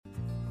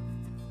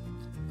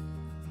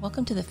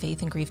Welcome to the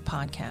Faith and Grief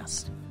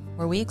podcast,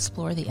 where we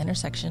explore the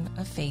intersection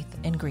of faith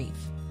and grief.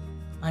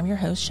 I'm your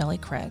host, Shelley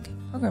Craig,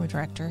 Program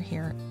Director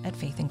here at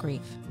Faith and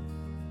Grief.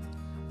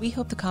 We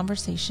hope the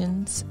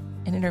conversations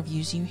and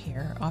interviews you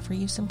hear offer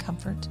you some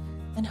comfort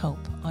and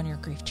hope on your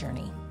grief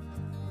journey.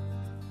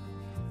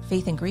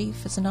 Faith and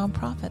Grief is a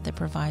nonprofit that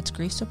provides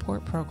grief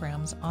support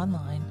programs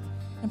online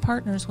and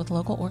partners with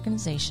local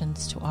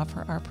organizations to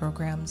offer our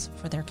programs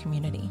for their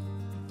community.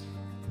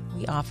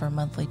 We offer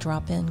monthly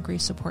drop-in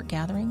grief support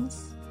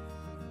gatherings,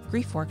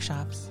 grief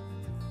workshops,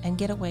 and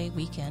getaway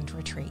weekend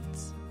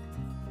retreats.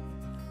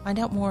 Find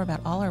out more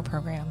about all our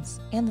programs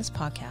and this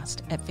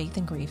podcast at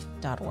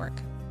faithandgrief.org.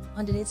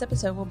 On today's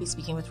episode, we'll be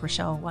speaking with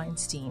Rochelle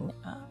Weinstein.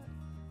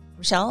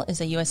 Rochelle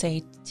is a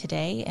USA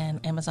Today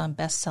and Amazon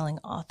best-selling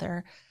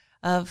author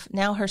of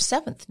now her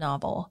 7th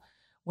novel,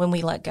 When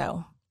We Let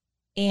Go.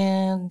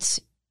 And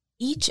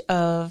each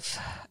of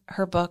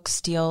her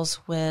books deals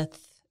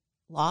with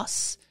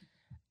loss,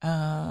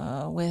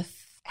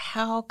 with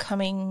how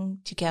coming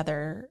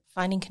together,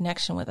 finding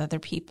connection with other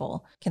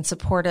people can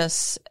support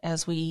us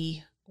as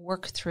we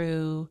work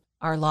through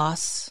our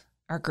loss,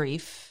 our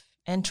grief,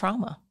 and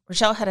trauma.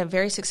 Rochelle had a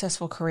very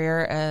successful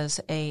career as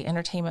an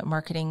entertainment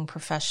marketing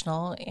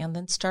professional and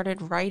then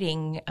started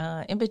writing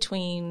in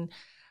between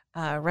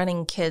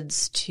running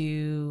kids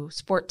to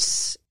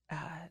sports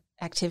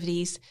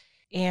activities,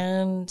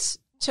 and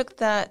took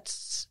that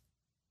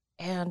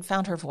and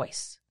found her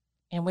voice.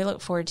 And we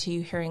look forward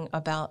to hearing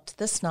about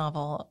this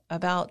novel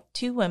about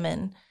two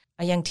women,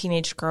 a young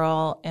teenage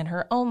girl and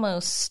her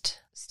almost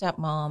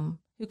stepmom,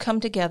 who come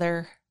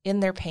together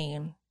in their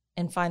pain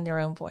and find their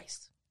own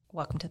voice.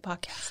 Welcome to the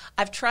podcast.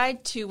 I've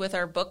tried to, with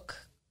our book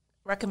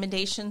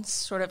recommendations,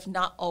 sort of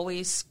not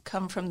always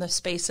come from the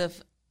space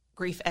of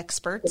grief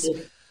experts,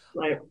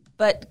 right,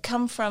 but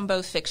come from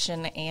both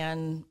fiction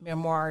and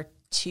memoir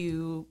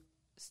to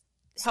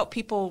help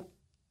people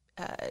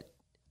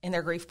in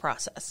their grief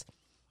process.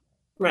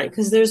 Right,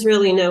 because there's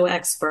really no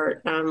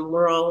expert.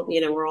 We're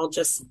all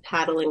just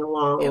paddling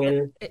along.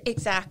 And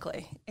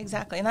Exactly. And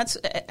that's,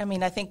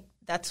 I think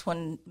that's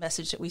one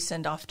message that we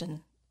send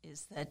often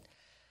is that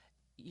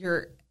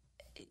you're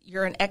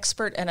an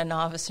expert and a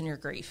novice in your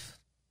grief.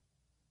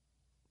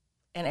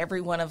 And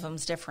every one of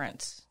them's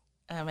different.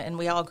 And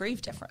we all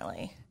grieve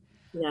differently.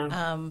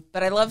 Yeah.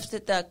 But I loved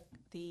that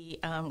the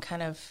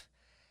kind of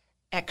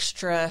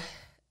extra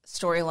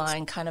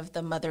storyline, kind of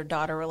the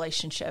mother-daughter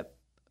relationship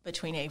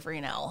between Avery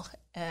and Elle.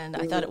 And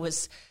I thought it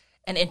was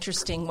an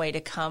interesting way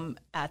to come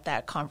at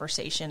that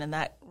conversation and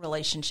that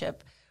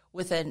relationship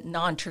with a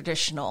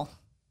non-traditional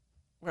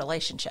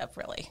relationship,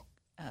 really.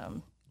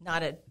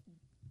 Not a,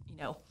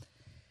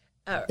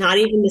 not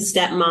even the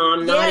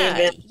stepmom,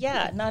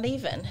 not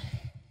even.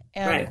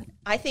 And right.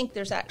 I think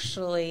there's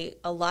actually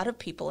a lot of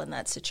people in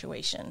that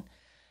situation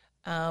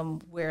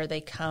where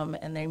they come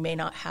and they may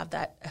not have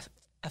that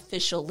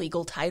official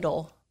legal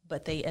title,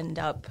 but they end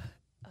up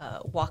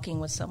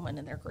walking with someone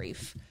in their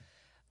grief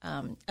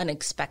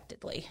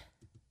unexpectedly.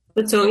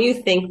 But don't you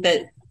think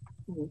that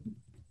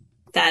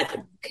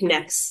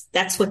connects?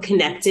 That's what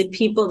connected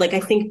people. Like, I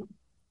think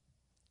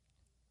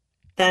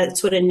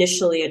that's what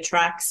initially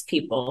attracts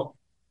people.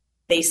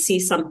 They see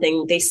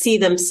something. They see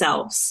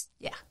themselves.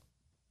 Yeah.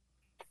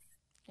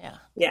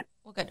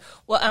 Well, good.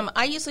 Well,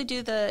 I usually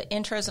do the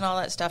intros and all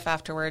that stuff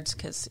afterwards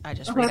because I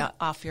just read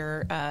off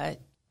your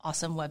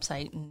awesome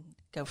website and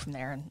go from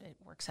there, and it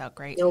works out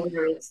great. No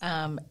worries.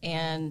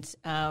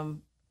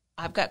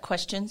 I've got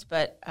questions,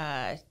 but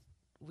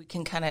we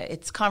can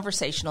it's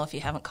conversational if you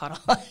haven't caught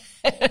on.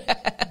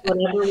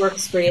 Whatever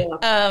works for you.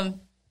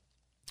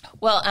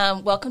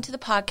 Welcome to the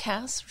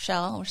podcast,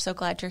 Rochelle. We're so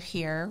glad you're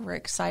here. We're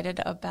excited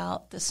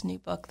about this new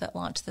book that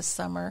launched this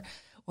summer,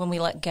 When We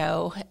Let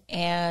Go.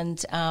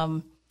 And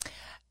I'll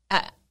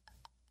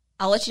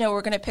let you know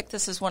we're going to pick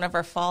this as one of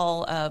our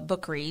fall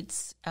book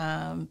reads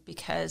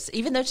because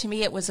even though to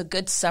me it was a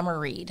good summer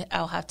read,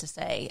 I'll have to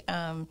say,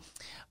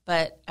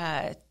 but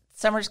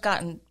summer's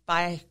gotten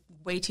by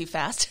way too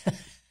fast.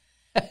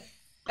 Yes,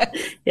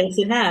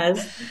 it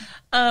has.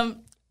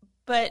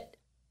 But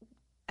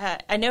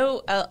I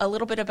know a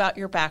little bit about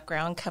your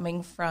background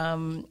coming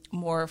from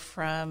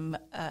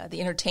the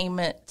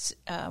entertainment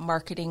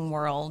marketing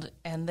world,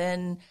 and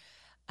then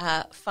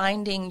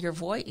finding your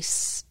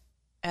voice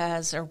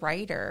as a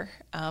writer,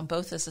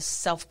 both as a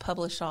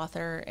self-published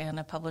author and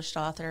a published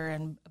author,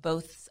 and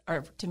both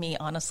are, to me,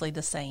 honestly,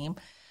 the same.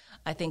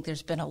 I think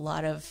there's been a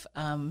lot of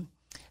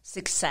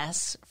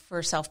success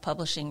for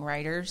self-publishing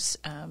writers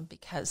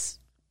because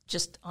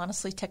just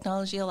honestly,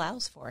 technology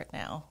allows for it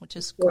now, which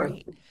is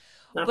great.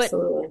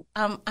 Absolutely.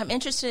 But I'm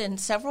interested in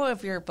several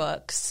of your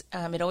books.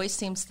 It always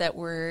seems that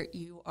where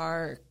you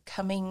are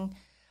telling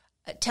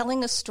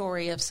a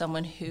story of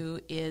someone who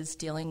is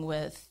dealing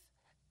with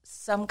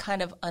some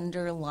kind of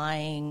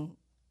underlying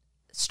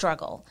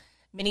struggle,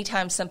 many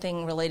times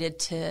something related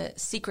to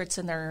secrets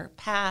in their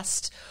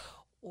past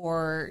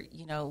or,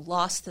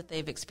 loss that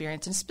they've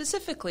experienced. And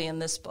specifically in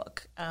this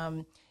book,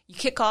 you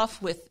kick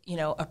off with,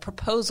 a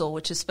proposal,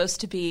 which is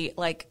supposed to be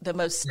like the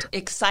most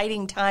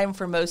exciting time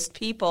for most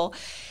people.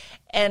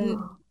 And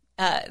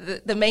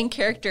the main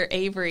character,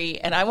 Avery,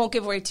 and I won't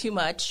give away too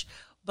much,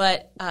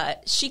 but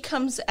she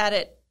comes at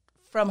it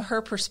from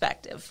her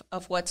perspective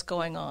of what's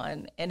going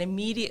on. And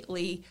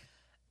immediately,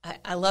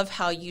 I love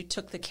how you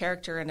took the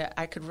character, and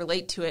I could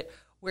relate to it,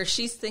 where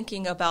she's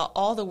thinking about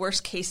all the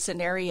worst case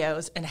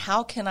scenarios and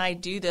how can I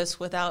do this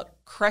without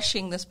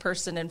crushing this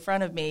person in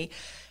front of me.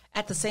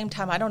 At the same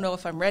time, I don't know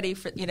if I'm ready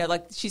for,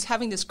 like she's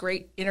having this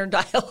great inner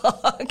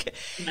dialogue.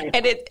 Right.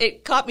 And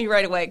it caught me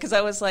right away because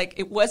I was like,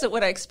 it wasn't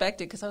what I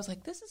expected, because I was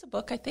like, this is a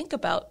book I think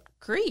about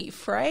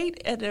grief, right?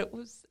 And it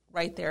was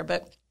right there.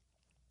 But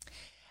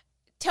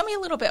tell me a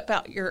little bit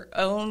about your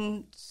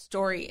own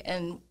story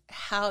and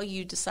how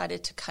you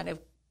decided to kind of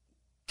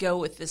go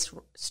with this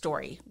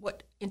story.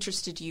 What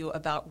interested you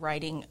about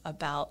writing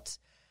about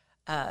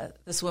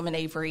this woman,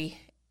 Avery,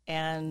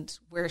 and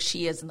where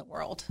she is in the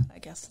world? I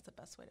guess is the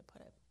best way to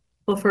put it.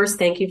 Well, first,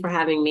 thank you for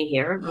having me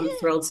here. I'm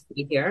thrilled to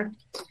be here.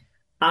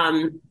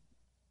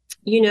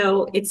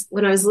 It's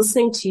when I was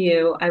listening to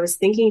you, I was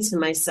thinking to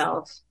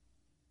myself,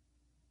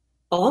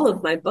 all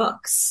of my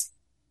books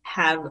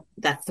have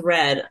that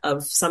thread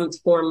of some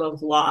form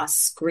of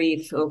loss,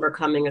 grief,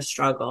 overcoming a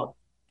struggle.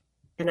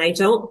 And I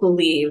don't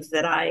believe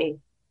that I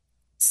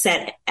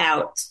set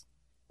out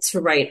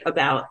to write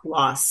about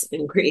loss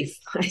and grief.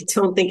 I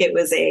don't think it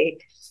was a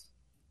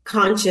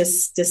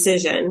conscious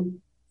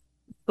decision,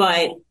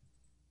 but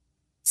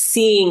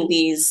seeing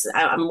these,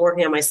 I'm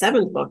working on my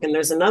 7th book, and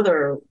there's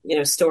another,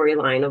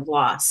 storyline of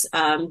loss.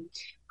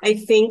 I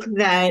think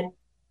that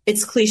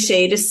it's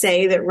cliche to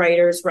say that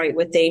writers write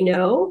what they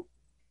know,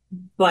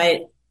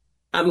 but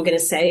I'm going to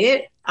say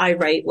it. I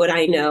write what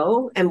I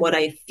know and what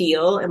I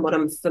feel and what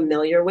I'm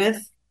familiar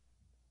with.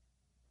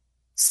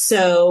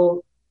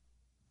 So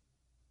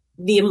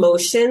the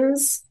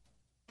emotions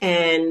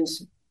and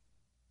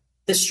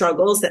the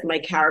struggles that my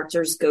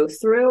characters go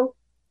through,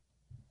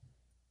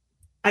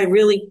 I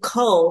really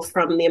cull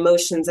from the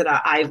emotions that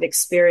I've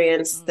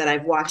experienced, that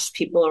I've watched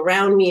people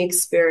around me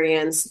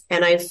experience,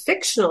 and I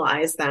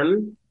fictionalize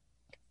them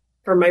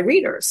for my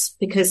readers,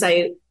 because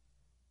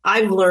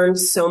I've learned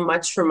so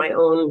much from my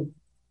own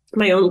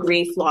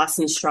grief, loss,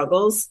 and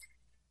struggles.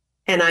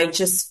 And I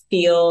just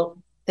feel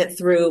that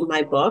through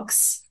my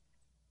books,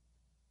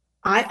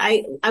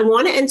 I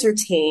want to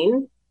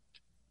entertain,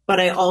 but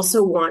I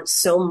also want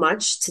so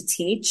much to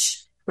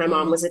teach. My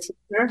mom was a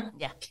teacher.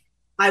 Yeah.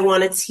 I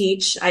want to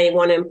teach. I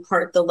want to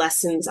impart the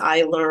lessons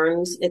I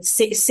learned. It's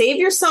Save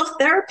Yourself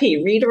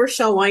Therapy. Read a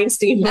Rochelle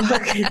Weinstein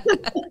book.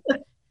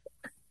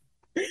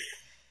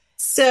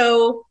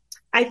 So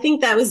I think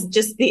that was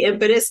just the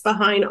impetus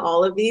behind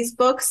all of these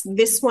books.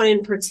 This one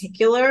in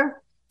particular,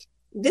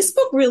 this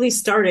book really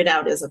started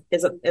out as a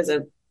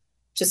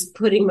just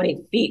putting my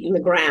feet in the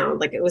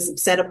ground. Like, it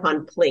was set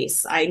upon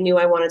place. I knew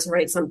I wanted to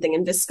write something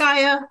in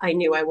Vizcaya. I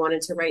knew I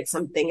wanted to write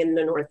something in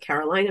the North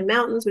Carolina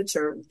mountains, which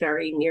are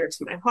very near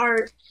to my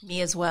heart. Me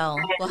as well.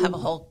 And we'll have a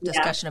whole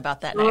discussion about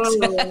that next.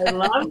 I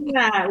love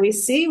that.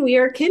 We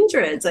are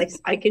kindreds.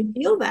 I can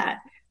feel that.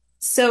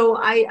 So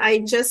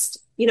I just,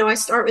 I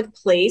start with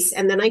place,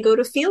 and then I go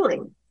to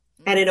feeling,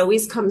 and it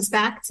always comes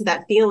back to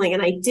that feeling.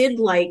 And I did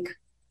like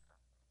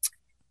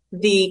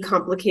the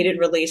complicated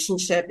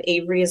relationship.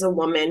 Avery is a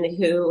woman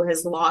who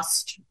has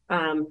lost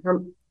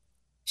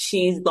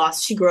she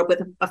grew up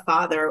with a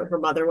father. Her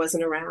mother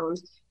wasn't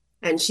around,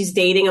 and she's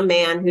dating a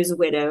man who's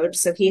widowed.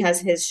 So he has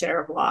his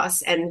share of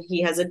loss, and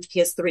he has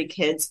 3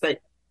 kids, but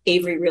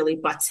Avery really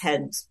butts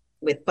heads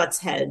with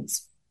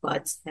the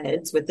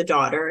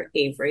daughter,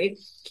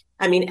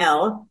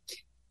 Elle.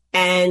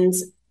 And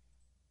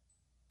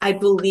I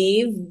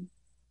believe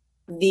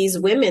these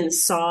women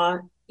saw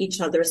each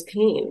other's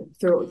pain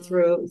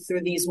through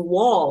these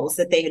walls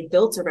that they had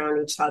built around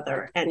each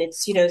other. And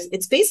it's,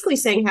 it's basically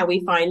saying how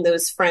we find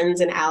those friends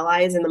and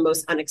allies in the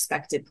most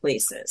unexpected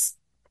places.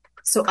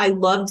 So I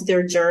loved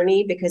their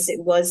journey because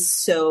it was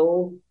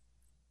so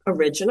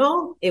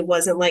original. It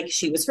wasn't like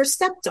she was her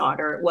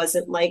stepdaughter. It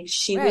wasn't like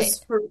she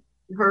was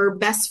her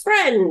best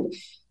friend.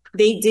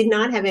 They did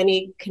not have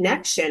any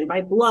connection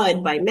by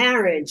blood, by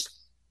marriage,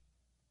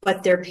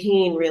 but their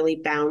pain really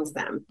bound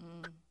them.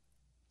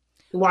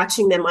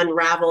 Watching them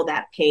unravel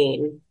that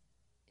pain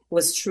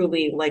was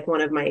truly like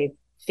one of my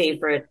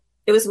favorite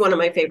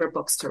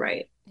books to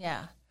write.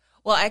 Yeah.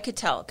 Well, I could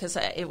tell because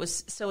it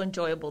was so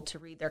enjoyable to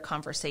read their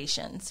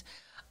conversations.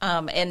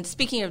 And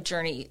speaking of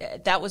journey,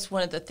 that was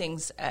one of the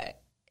things,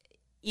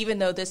 even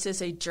though this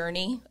is a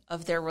journey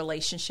of their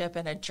relationship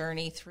and a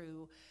journey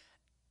through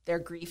their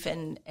grief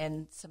and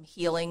some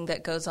healing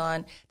that goes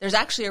on, there's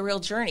actually a real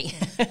journey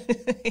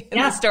in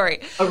the story.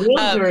 A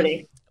real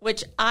journey.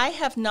 Which I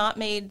have not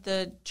made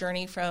the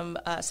journey from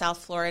South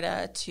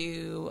Florida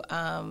to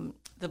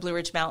the Blue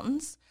Ridge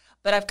Mountains,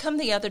 but I've come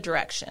the other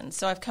direction.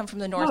 So I've come from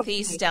the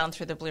Northeast down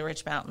through the Blue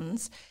Ridge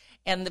Mountains.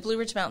 And the Blue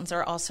Ridge Mountains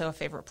are also a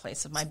favorite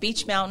place of mine.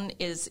 Beech Mountain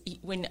is,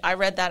 when I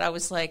read that, I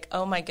was like,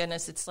 oh my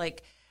goodness, it's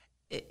like,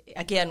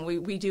 again,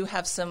 we do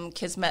have some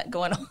kismet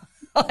going on.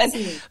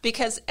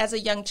 Because as a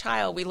young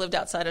child, we lived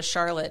outside of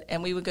Charlotte,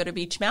 and we would go to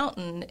Beech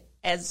Mountain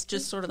as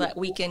just sort of that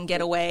weekend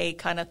getaway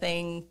kind of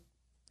thing,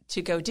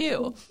 to go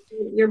do.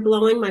 You're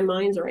blowing my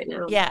mind right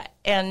now. Yeah.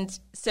 And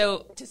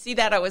so to see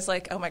that, I was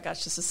like, oh my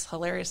gosh, this is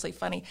hilariously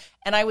funny.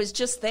 And I was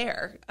just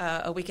there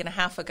a week and a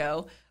half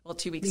ago. Well,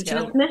 2 weeks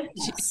ago.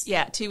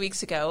 Yeah, 2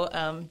 weeks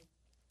ago.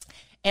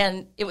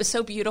 And it was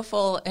so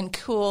beautiful and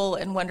cool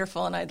and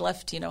wonderful. And I'd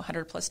left,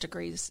 100 plus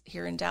degrees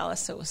here in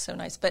Dallas. So it was so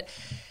nice. But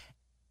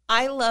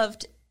I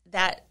loved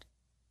that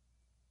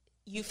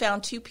you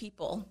found two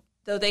people,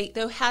 though they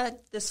had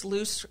this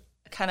loose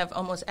kind of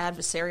almost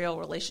adversarial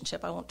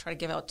relationship. I won't try to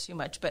give out too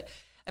much, but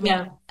I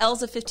mean,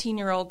 Elle's a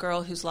 15-year-old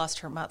girl who's lost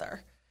her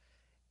mother.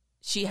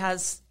 She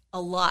has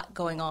a lot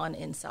going on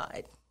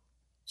inside.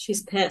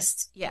 She's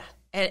pissed. Yeah.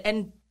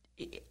 And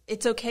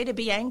it's okay to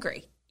be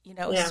angry,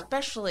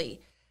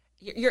 especially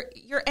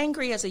you're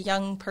angry as a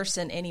young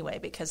person anyway,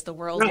 because the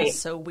world is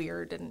so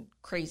weird and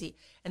crazy.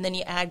 And then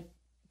you add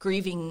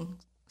grieving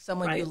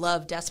someone you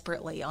love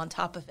desperately on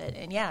top of it.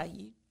 And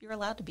you're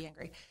allowed to be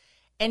angry.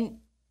 And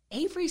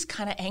Avery's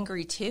kind of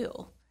angry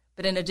too,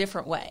 but in a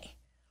different way.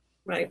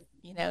 Right.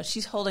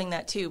 She's holding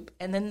that too.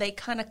 And then they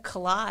kind of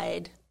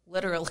collide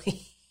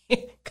literally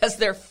because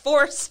they're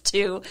forced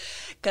to,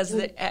 because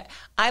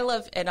I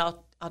love, and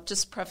I'll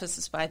just preface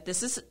this by,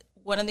 this is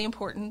one of the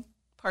important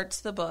parts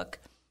of the book,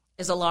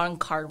 is a long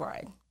car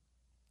ride.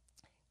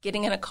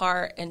 Getting in a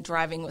car and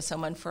driving with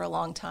someone for a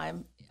long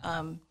time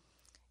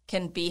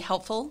can be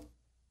helpful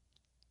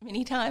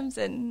many times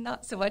and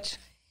not so much.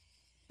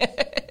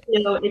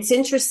 It's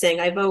interesting.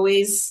 I've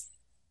always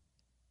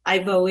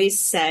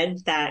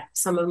said that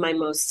some of my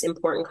most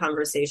important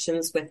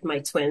conversations with my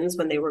twins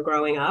when they were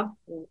growing up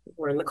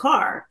were in the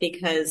car,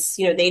 because,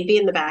 they'd be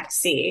in the back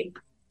seat,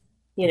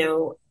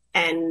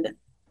 and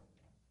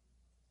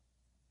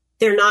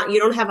you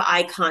don't have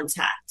eye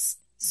contact.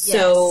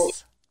 So,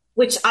 yes.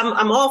 Which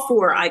I'm all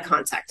for eye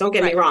contact. Don't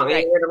get me wrong.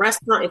 Right. You're in a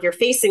restaurant, if you're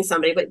facing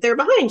somebody, but they're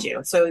behind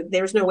you. So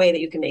there's no way that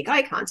you can make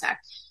eye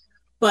contact,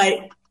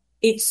 but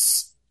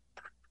it's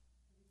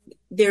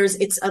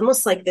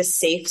almost like this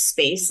safe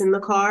space in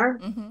the car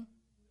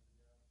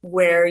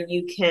where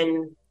you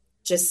can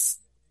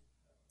just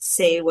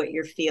say what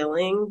you're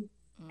feeling.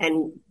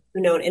 And,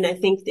 and I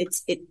think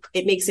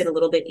it makes it a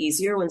little bit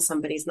easier when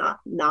somebody's not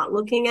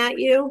looking at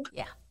you.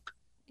 Yeah.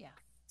 Yeah.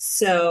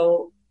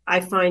 So I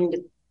find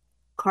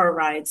car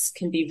rides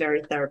can be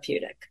very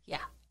therapeutic.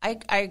 Yeah, I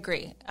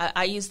agree.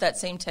 I use that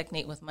same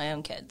technique with my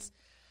own kids.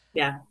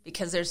 Yeah.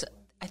 Because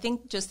I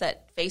think just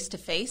that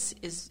face-to-face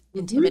is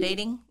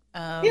intimidating.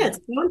 It's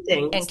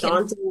daunting. It's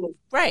daunting.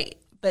 Right.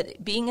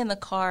 But being in the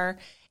car,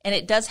 and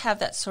it does have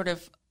that sort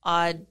of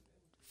odd,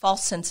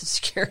 false sense of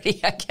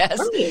security, I guess,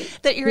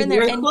 that you're in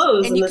there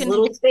and you can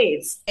little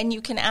space, and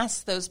you can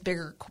ask those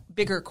bigger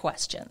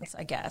questions,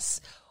 I guess,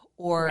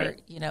 or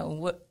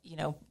what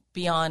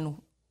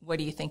beyond what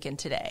are you thinking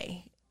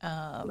today,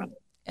 and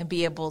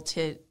be able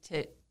to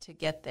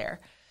get there.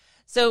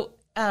 So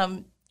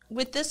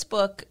with this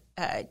book,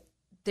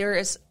 there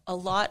is a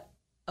lot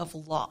of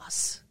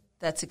loss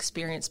that's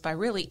experienced by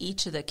really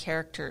each of the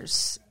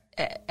characters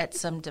at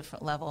some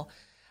different level.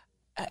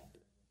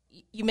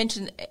 You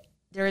mentioned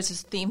there is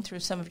this theme through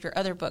some of your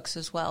other books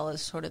as well,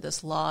 as sort of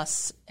this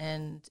loss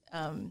and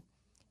connection.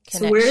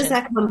 So where does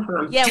that come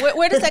from? Yeah,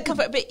 where does that come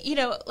from? But,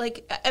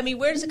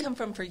 where does it come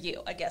from for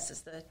you, I guess,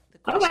 is the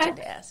question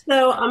to ask.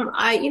 So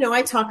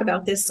I talk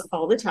about this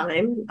all the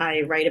time.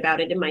 I write about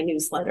it in my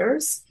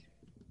newsletters.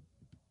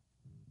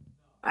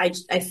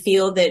 I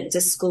feel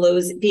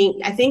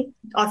that I think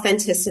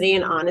authenticity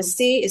and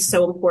honesty is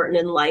so important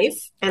in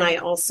life. And I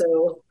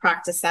also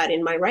practice that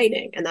in my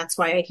writing. And that's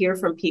why I hear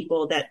from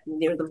people that,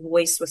 the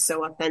voice was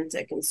so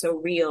authentic and so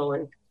real.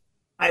 And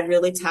I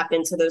really tap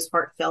into those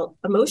heartfelt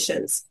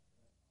emotions.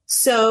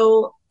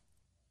 So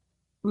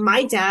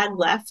my dad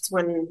left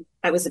when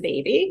I was a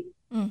baby,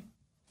 and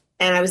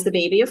I was the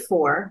baby of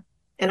 4,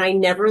 and I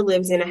never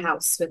lived in a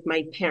house with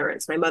my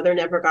parents. My mother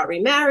never got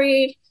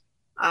remarried.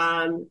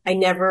 I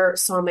never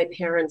saw my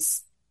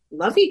parents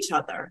love each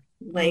other.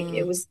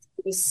 It was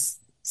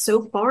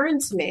so foreign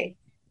to me.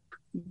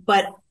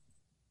 But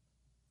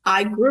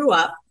I grew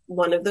up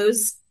one of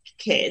those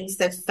kids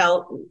that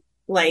felt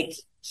like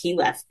he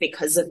left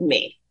because of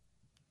me.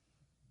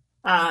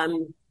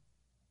 Because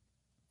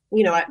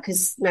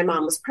my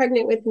mom was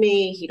pregnant with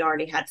me. He'd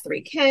already had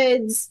 3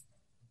 kids.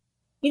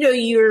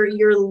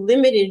 Your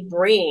limited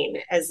brain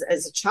as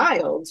a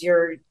child,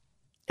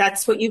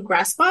 that's what you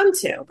grasp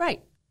onto.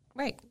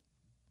 Right.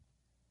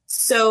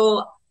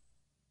 So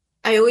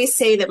I always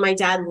say that my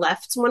dad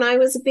left when I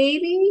was a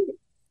baby.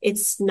 It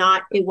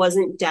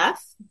wasn't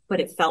death, but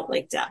it felt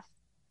like death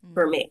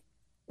for me.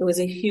 It was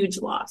a huge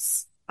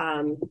loss.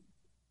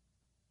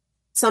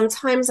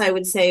 Sometimes I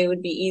would say it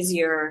would be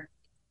easier.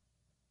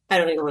 I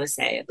don't even want to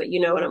say it, but you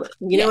know what I'm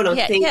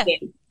thinking.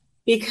 Yeah.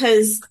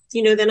 Because,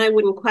 then I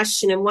wouldn't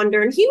question and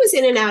wonder. And he was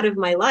in and out of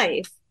my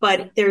life,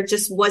 but there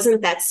just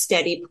wasn't that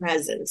steady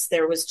presence.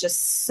 There was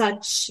just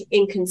such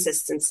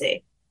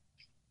inconsistency.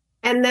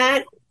 And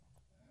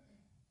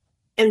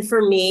for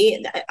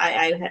me,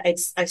 I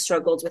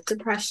struggled with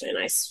depression.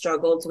 I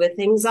struggled with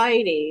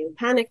anxiety,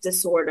 panic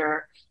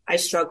disorder. I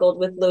struggled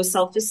with low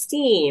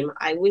self-esteem.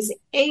 I was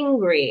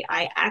angry.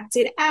 I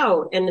acted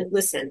out. And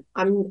listen,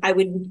 I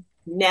would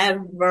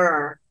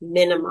never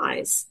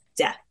minimize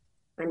death.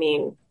 I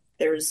mean,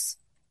 there's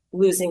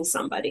losing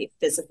somebody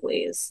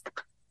physically is,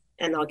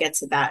 and I'll get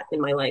to that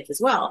in my life as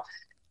well.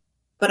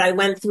 But I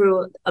went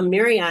through a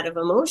myriad of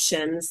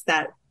emotions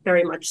that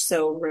very much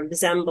so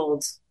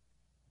resembled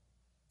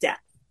death.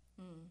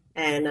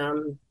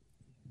 And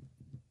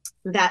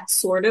that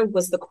sort of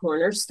was the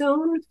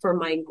cornerstone for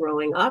my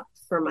growing up,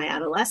 for my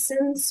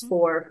adolescence,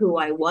 for who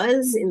I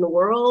was in the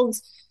world,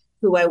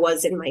 who I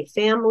was in my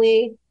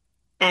family.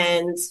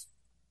 And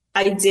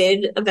I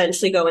did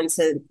eventually go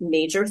into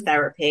major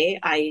therapy.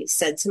 I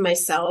said to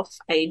myself,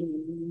 I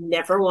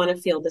never want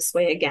to feel this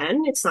way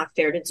again. It's not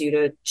fair to do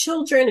to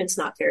children. It's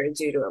not fair to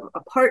do to a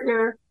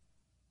partner.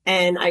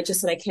 And I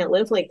just said, I can't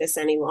live like this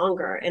any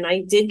longer. And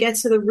I did get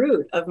to the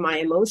root of my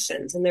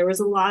emotions. And there was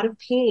a lot of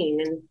pain,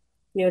 and,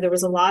 there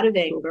was a lot of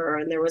anger,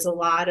 and there was a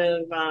lot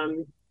of,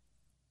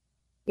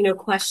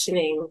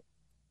 questioning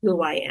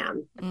who I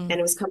am. And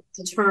it was coming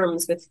to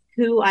terms with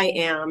who I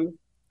am,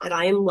 that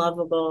I am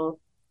lovable,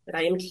 that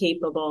I am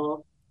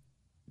capable.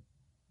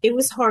 It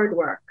was hard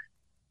work,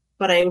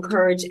 but I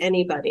encourage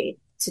anybody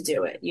to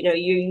do it.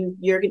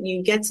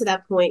 You get to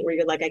that point where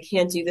you're like, I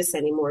can't do this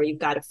anymore. You've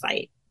got to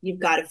fight. You've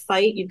got to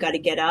fight. You've got to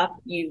get up.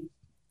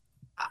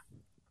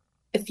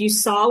 If you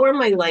saw where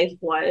my life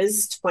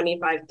was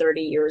 25,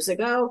 30 years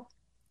ago,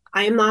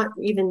 I am not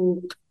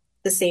even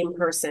the same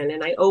person.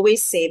 And I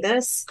always say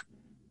this,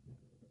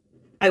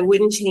 I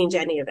wouldn't change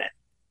any of it.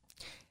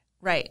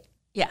 Right.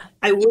 Yeah.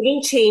 I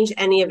wouldn't change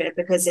any of it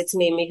because it's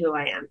made me who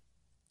I am.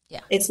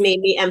 Yeah. It's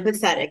made me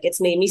empathetic.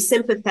 It's made me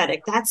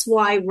sympathetic. That's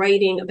why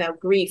writing about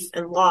grief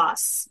and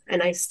loss,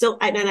 and I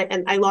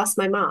lost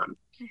my mom.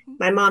 Mm-hmm.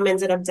 My mom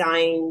ended up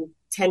dying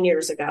 10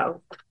 years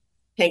ago,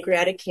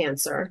 pancreatic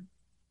cancer.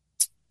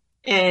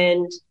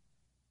 And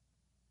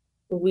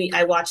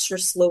I watched her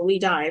slowly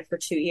die for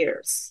 2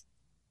 years.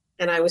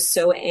 And I was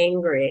so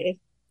angry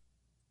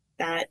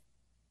that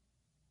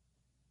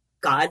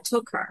God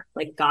took her,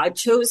 like God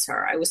chose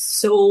her. I was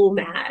so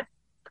mad.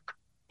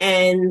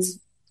 And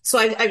so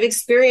I've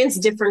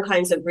experienced different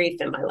kinds of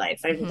grief in my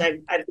life.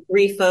 I've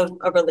grief of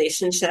a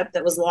relationship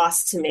that was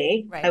lost to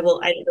me. Right.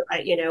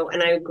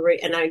 And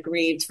I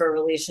grieved for a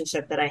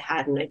relationship that I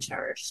had and I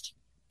cherished.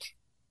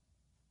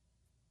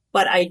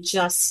 But I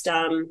just,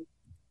 I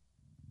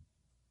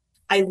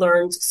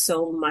learned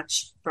so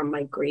much from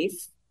my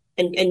grief.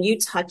 And you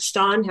touched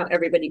on how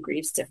everybody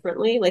grieves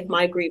differently. Like,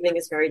 my grieving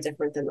is very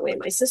different than the way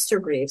my sister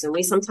grieves. And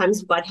we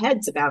sometimes butt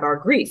heads about our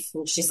grief.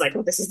 And she's like,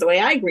 well, this is the way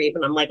I grieve.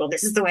 And I'm like, well,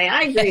 this is the way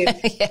I grieve.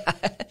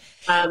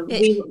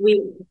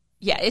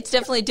 Yeah. It's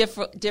definitely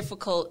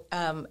difficult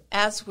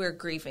as we're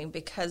grieving,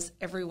 because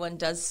everyone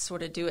does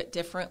sort of do it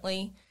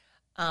differently,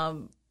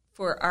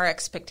 for our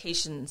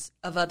expectations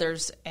of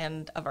others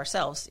and of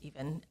ourselves,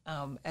 even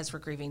as we're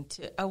grieving,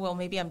 well,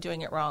 maybe I'm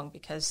doing it wrong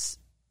because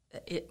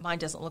mine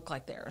doesn't look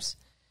like theirs.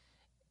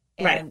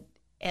 Right.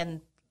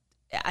 And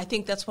I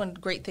think that's one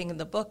great thing in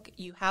the book.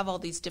 You have all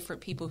these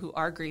different people who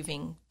are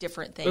grieving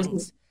different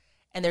things,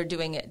 and they're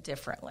doing it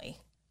differently.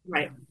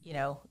 Right.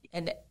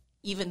 And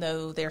even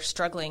though they're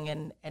struggling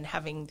and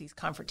having these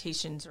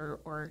confrontations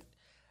or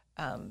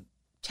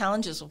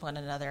challenges with one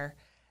another,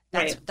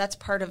 that's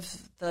part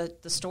of the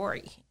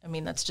story. I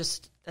mean, that's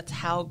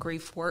how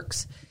grief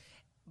works.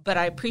 But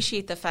I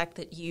appreciate the fact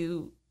that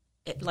you,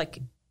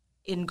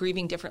 in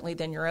grieving differently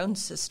than your own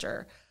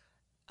sister,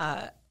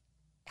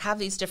 have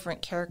these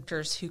different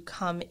characters who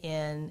come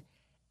in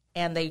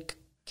and they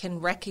can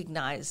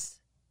recognize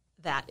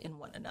that in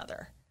one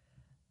another.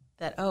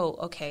 That, oh,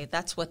 okay,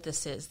 that's what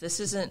this is. This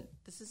isn't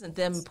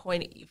them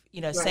pointing,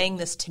 saying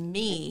this to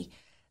me.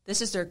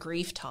 This is their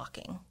grief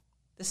talking.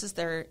 This is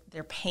their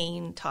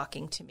pain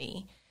talking to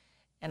me,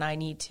 and I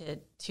need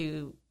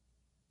to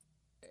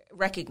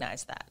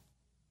recognize that.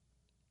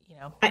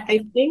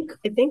 I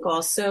think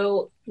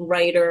also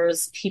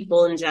writers,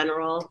 people in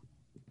general,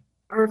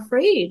 are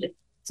afraid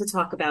to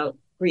talk about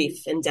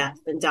grief and death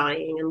and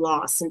dying and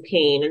loss and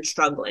pain and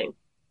struggling.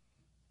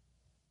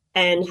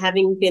 And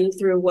having been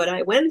through what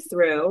I went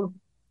through,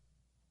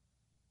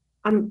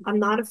 I'm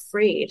not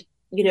afraid.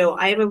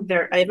 I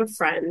have a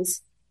friend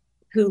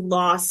who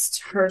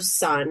lost her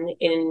son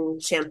in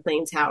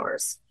Champlain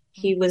Towers.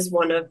 He was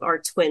one of our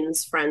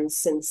twins' friends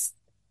since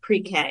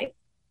pre-K.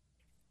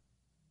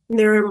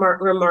 They're a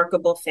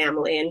remarkable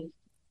family,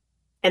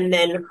 and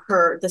then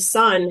the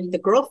son, the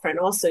girlfriend,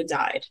 also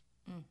died.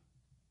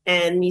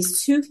 And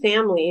these two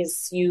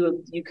families,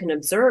 you can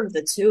observe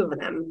the two of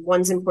them.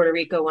 One's in Puerto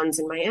Rico, one's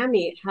in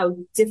Miami. How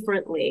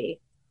differently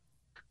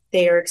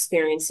they are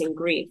experiencing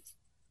grief.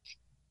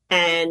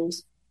 And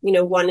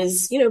one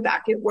is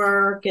back at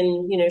work,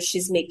 and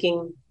she's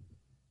making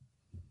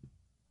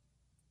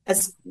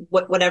as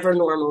whatever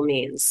normal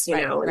means,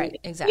 Right,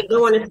 exactly.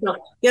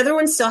 The other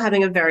one's still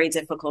having a very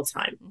difficult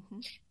time.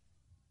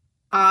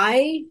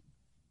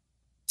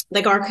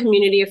 Like, our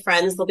community of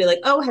friends, they'll be like,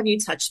 oh, have you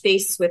touched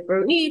base with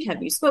Ronit?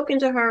 Have you spoken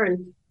to her?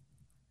 And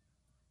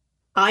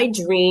I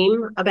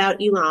dream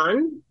about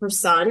Elon, her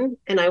son,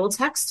 and I will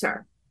text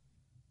her.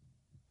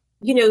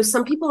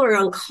 Some people are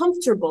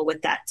uncomfortable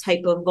with that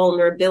type of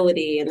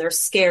vulnerability and they're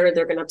scared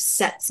they're going to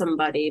upset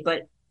somebody.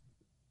 But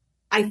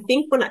I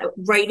think when I'm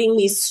writing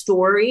these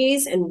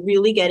stories and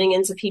really getting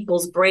into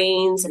people's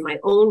brains and my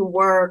own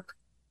work,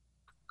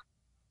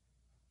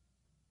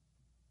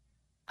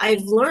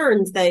 I've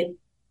learned that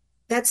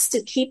that's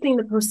keeping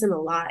the person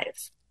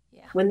alive.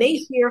 Yeah. When they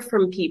hear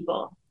from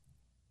people,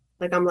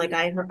 like I'm like,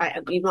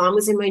 Elon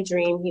was in my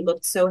dream. He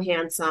looked so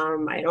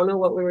handsome. I don't know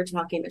what we were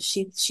talking about.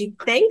 She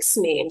thanks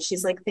me and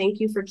she's like, thank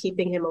you for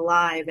keeping him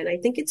alive. And I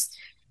think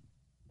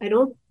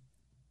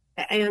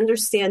I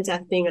understand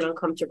death being an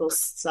uncomfortable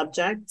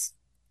subject,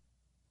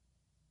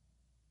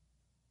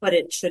 but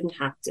it shouldn't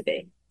have to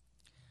be.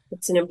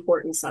 It's an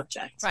important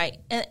subject. Right.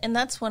 And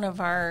that's one of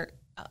our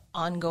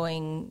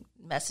ongoing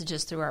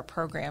messages through our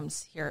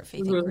programs here at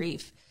Faith and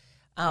Grief.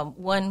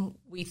 One,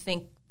 we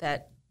think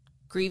that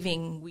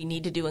grieving we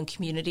need to do in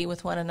community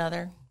with one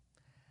another,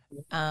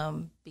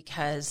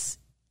 because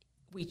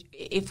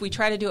if we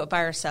try to do it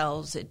by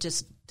ourselves, it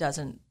just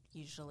doesn't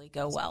usually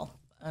go well.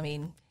 I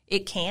mean,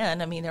 it can.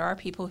 I mean, there are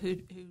people who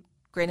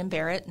grin and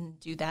bear it and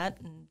do that,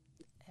 and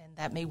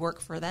that may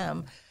work for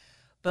them.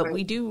 But right.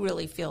 We do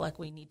really feel like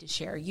we need to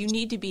share. You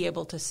need to be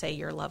able to say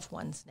your loved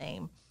one's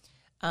name.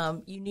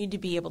 You need to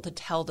be able to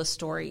tell the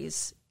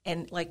stories.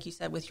 And like you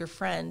said with your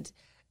friend,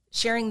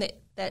 sharing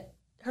that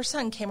her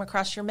son came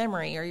across your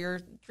memory or your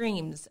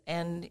dreams,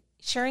 and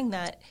sharing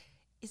that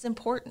is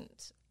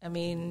important. I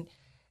mean,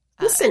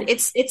 listen,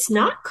 it's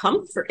not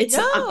comfort. It's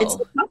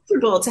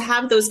uncomfortable to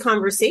have those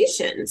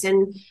conversations.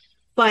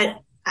 But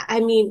I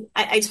mean,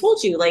 I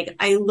told you, like,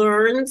 I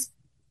learned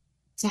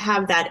to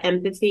have that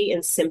empathy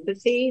and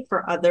sympathy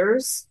for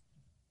others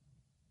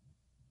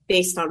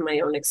based on my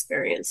own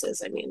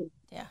experiences. I mean,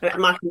 yeah.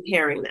 I'm not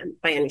comparing them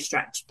by any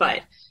stretch,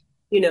 but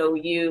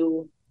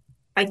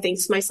I think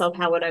to myself,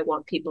 how would I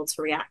want people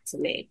to react to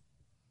me?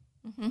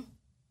 Mm-hmm.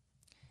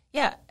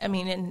 Yeah. I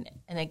mean,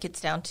 and it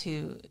gets down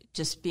to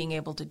just being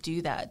able to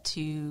do that,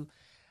 to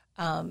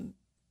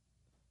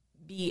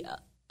be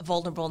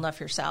vulnerable enough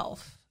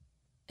yourself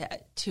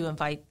to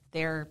invite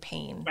their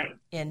pain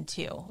in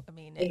too. I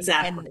mean,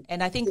 exactly.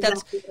 And I think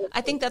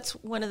that's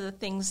one of the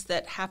things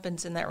that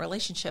happens in that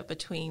relationship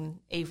between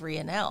Avery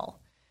and Elle.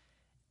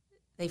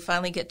 They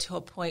finally get to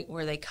a point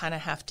where they kind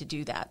of have to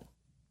do that,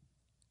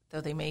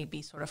 though they may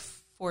be sort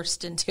of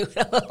forced into it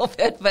a little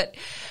bit. But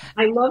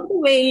I love the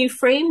way you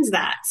framed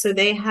that. So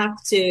they have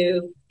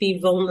to be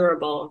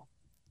vulnerable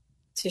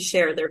to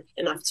share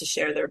enough to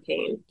share their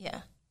pain.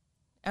 Yeah.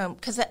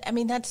 Because I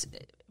mean, that's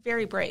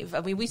very brave.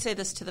 I mean, we say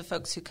this to the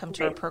folks who come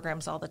to our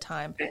programs all the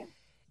time. Okay.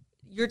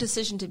 Your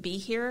decision to be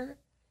here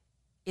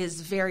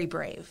is very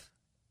brave.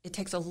 It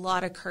takes a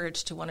lot of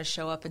courage to want to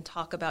show up and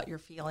talk about your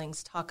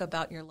feelings, talk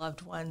about your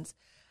loved ones,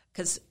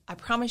 because I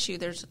promise you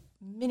there's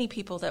many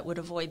people that would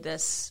avoid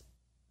this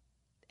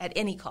at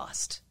any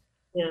cost.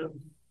 Yeah.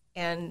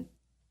 And,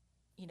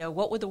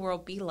 what would the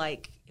world be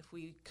like if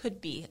we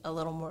could be a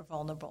little more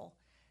vulnerable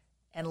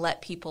and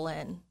let people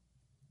in?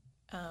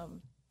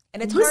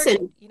 And it's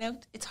hard,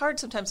 it's hard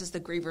sometimes as the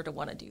griever to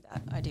want to do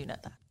that. I do know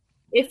that.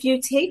 If you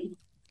take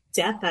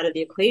death out of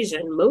the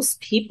equation,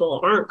 most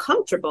people aren't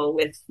comfortable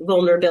with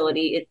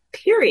vulnerability,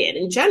 period,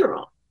 in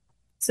general.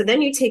 So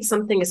then you take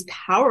something as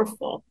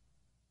powerful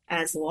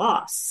as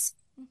loss,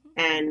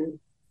 and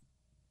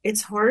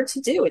it's hard to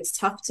do. It's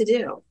tough to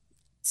do.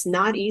 It's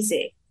not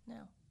easy.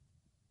 No,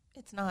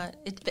 it's not.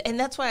 And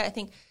that's why I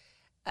think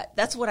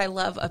that's what I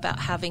love about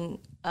having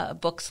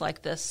books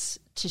like this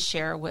to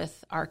share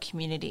with our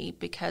community,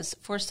 because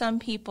for some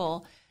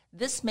people,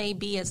 this may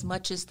be as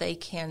much as they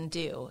can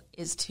do,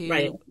 is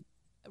to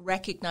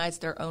recognize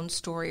their own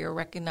story or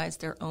recognize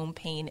their own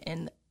pain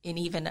in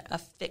even a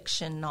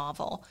fiction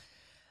novel.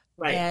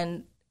 Right.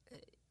 And,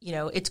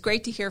 it's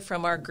great to hear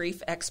from our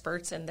grief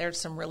experts, and there's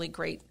some really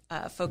great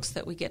folks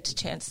that we get a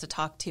chance to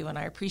talk to, and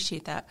I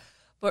appreciate that.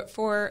 But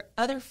for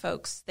other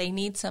folks, they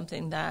need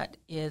something that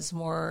is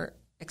more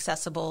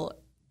accessible,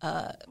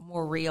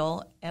 more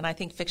real, and I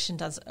think fiction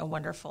does a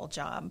wonderful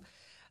job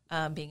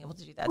being able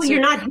to do that. Well, so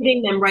you're not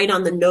hitting them right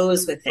on the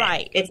nose with it.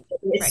 Right.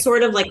 It's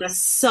sort of like a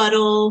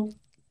subtle,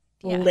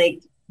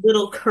 like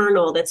little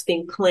kernel that's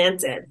being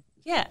planted.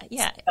 Yeah.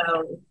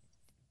 So,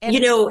 and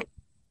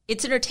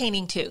it's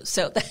entertaining too.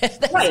 So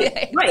that's right.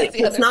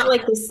 It's not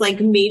like this like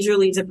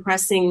majorly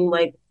depressing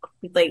like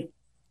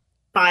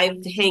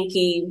 5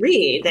 hanky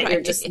read that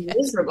you're just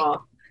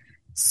miserable.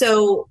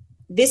 So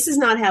this is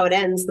not how it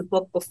ends. The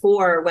book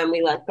before, When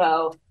We Let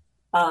Go,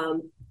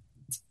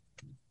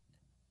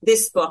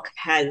 this book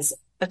has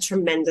a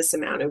tremendous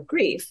amount of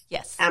grief.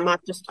 Yes. I'm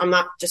not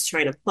just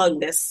trying to plug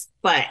this,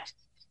 but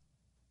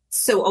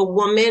so a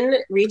woman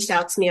reached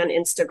out to me on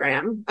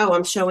Instagram. Oh,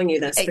 I'm showing you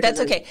this. Hey, that's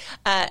okay.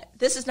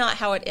 This is not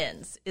how it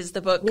ends. Is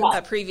the book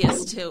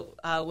previous to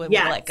When We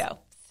Let Go?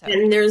 So.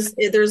 And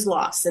there's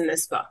loss in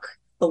this book,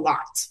 a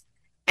lot.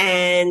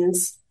 And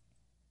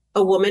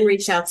a woman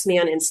reached out to me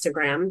on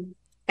Instagram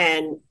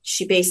And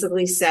she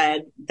basically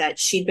said that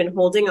she'd been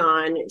holding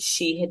on.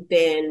 She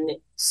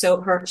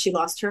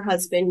lost her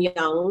husband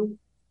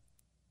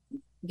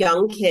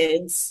young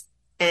kids,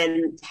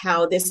 and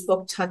how this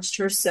book touched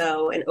her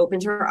so and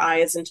opened her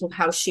eyes into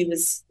how she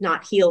was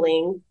not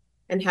healing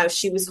and how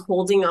she was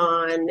holding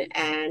on.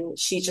 And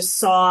she just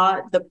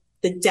saw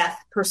the death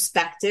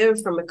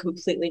perspective from a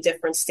completely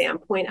different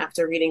standpoint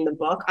after reading the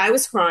book. I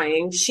was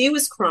crying. She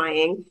was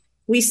crying.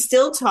 We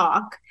still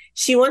talk.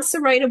 She wants to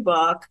write a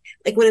book.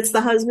 Like when it's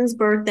the husband's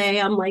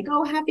birthday, I'm like,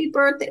 oh, happy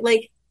birthday.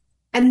 Like,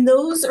 and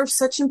those are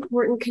such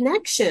important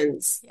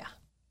connections. Yeah.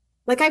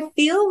 Like, I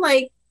feel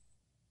like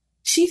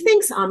she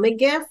thinks I'm a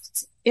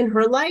gift in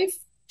her life.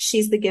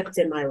 She's the gift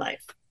in my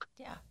life.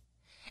 Yeah.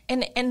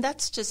 And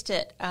that's just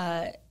it.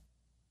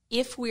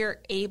 If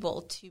we're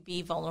able to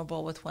be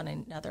vulnerable with one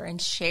another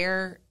and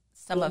share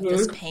some of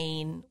this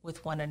pain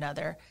with one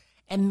another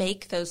and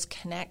make those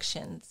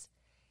connections,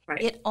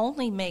 right, it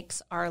only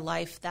makes our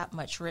life that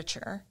much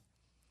richer.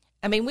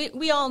 I mean,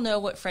 we all know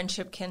what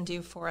friendship can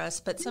do for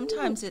us, but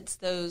sometimes it's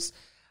those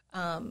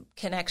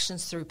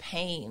connections through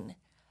pain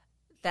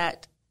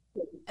that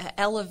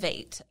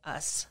elevate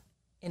us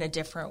in a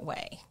different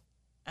way.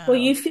 Well,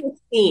 you feel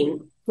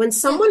seen. When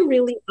someone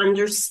really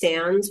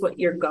understands what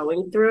you're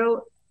going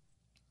through,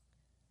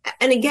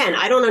 and again,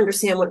 I don't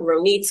understand what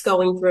Ronit's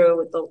going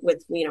through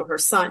with her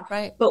son.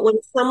 Right. But when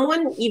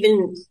someone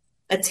even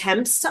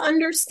attempts to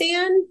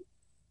understand,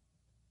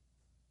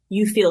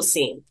 you feel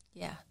seen.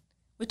 Yeah,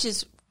 which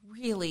is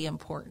really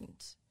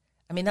important.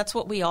 I mean, that's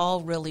what we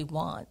all really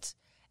want.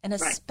 And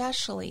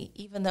especially,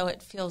 even though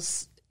it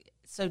feels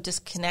so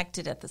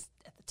disconnected at the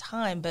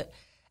time, but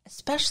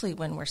especially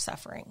when we're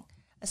suffering,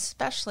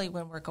 especially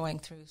when we're going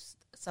through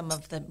some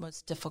of the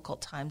most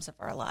difficult times of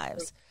our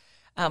lives.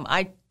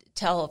 I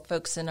tell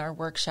folks in our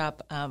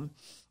workshop,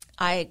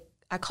 I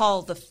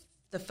call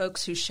the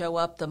folks who show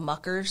up the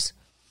muckers,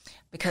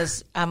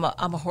 because I'm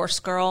a horse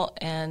girl,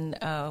 and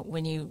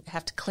when you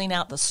have to clean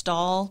out the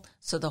stall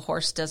so the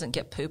horse doesn't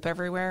get poop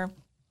everywhere,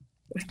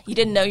 you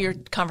didn't know your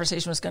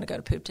conversation was going to go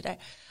to poop today.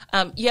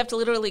 You have to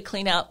literally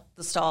clean out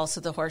the stall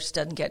so the horse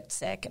doesn't get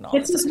sick and all.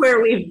 This is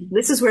where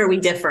we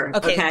differ.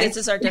 Okay, this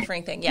is our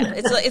differing thing. Yeah,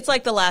 it's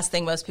like the last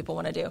thing most people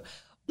want to do,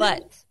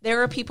 but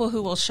there are people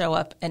who will show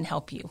up and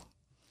help you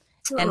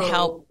and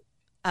help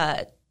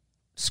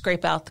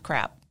scrape out the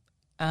crap,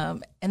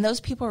 and those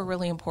people are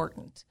really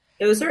important.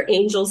 Those are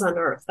angels on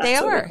earth. They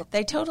are.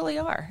 They totally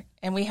are,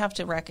 and we have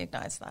to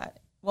recognize that.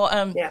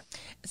 Well,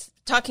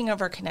 talking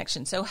of our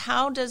connection, so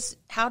how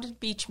did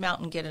Beech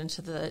Mountain get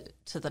into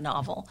the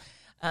novel?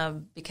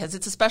 Because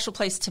it's a special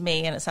place to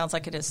me, and it sounds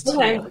like it is to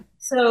you.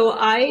 So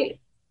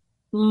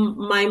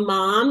my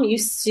mom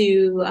used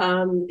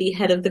to be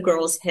head of the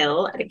Girls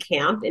Hill at a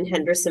camp in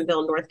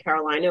Hendersonville, North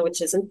Carolina,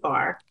 which isn't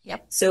far.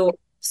 Yep. So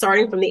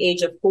starting from the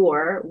age of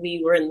 4,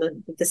 we were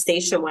in the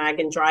station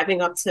wagon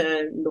driving up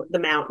to the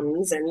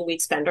mountains, and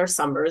we'd spend our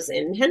summers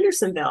in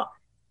Hendersonville.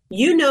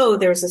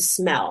 There's a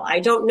smell. I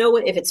don't know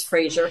if it's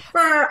Fraser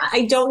fir.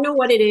 I don't know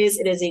what it is.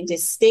 It is a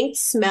distinct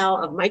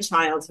smell of my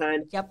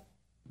childhood. Yep.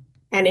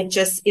 And it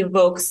just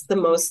evokes the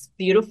most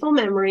beautiful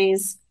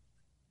memories.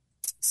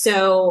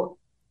 So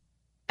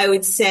I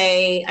would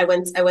say I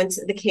went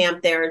to the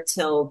camp there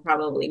till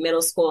probably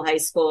middle school, high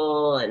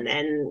school. And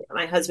then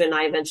my husband and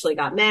I eventually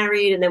got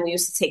married. And then we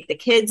used to take the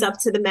kids up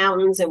to the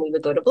mountains, and we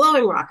would go to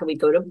Blowing Rock, and we'd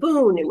go to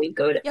Boone, and we'd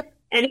go to,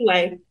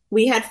 Anyway,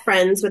 we had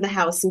friends with a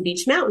house in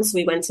Beech Mountain. So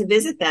we went to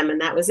visit them,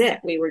 and that was it.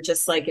 We were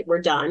just like,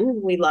 we're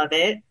done. We love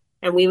it.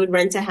 And we would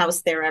rent a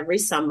house there every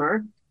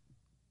summer,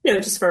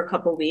 just for a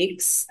couple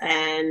weeks.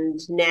 And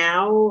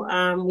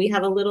now we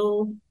have a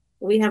little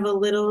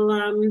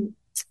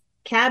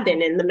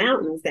cabin in the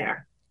mountains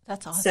there.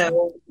 That's awesome.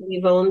 So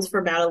we've owned for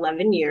about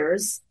 11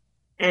 years,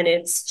 and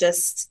it's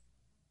just,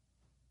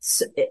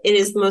 it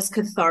is the most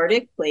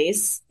cathartic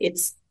place.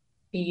 It's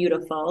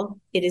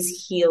beautiful. It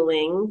is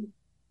healing.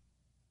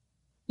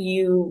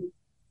 You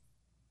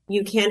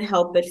can't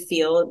help but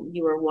feel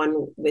you are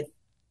one with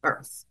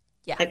Earth.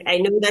 Yeah. Like, I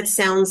know that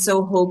sounds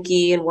so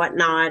hokey and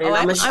wotnot.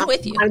 And I'm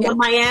with you. I'm a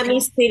Miami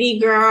City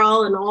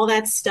girl and all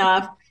that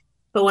stuff.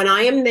 But when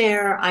I am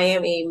there, I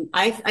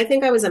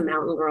think I was a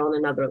mountain girl in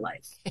another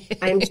life.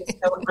 I'm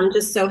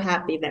just so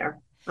happy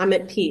there. I'm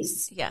at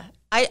peace. Yeah,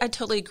 I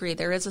totally agree.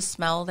 There is a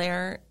smell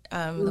there,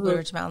 the Blue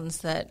Ridge Mountains,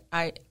 that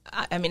I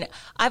mean,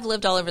 I've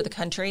lived all over the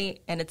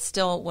country, and it's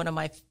still one of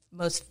my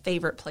most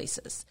favorite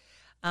places.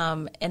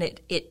 And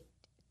it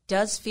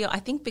does feel, I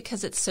think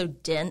because it's so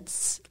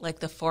dense, like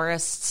the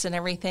forests and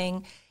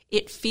everything,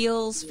 you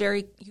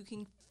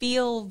can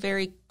feel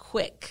very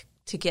quick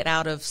to get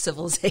out of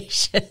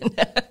civilization.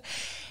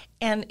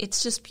 And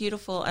it's just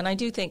beautiful. And I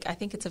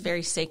think it's a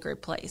very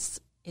sacred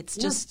place. It's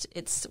just,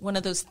 it's one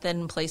of those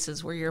thin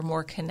places where you're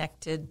more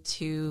connected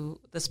to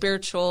your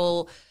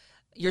spiritual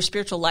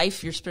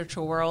life, your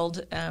spiritual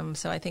world.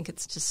 So I think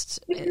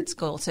it's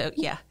cool. So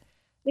yeah.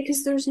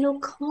 Because there's no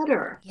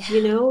clutter,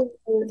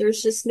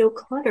 there's just no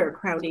clutter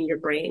crowding your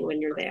brain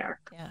when you're there.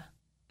 Yeah.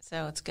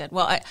 So it's good.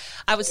 Well,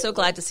 I was so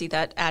glad to see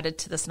that added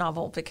to this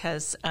novel,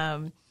 because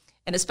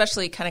and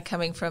especially kind of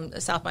coming from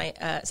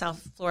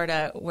South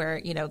Florida, where,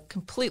 you know,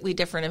 completely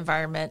different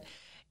environment.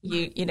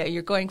 You know,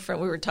 you're going from,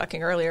 we were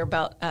talking earlier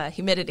about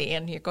humidity,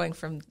 and you're going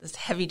from this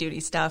heavy duty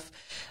stuff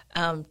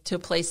to a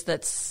place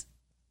that's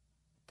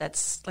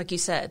like you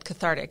said,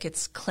 cathartic.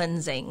 It's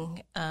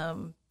cleansing.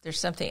 There's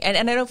something,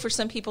 and I know for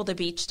some people the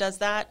beach does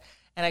that,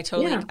 and I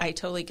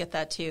totally get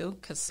that too.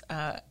 Because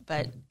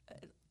but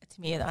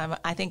to me,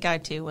 I think I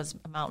too was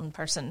a mountain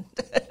person.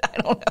 I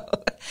don't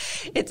know.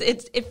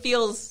 It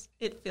feels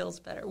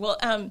better.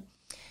 Well,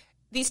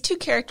 these two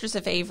characters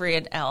of Avery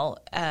and Elle,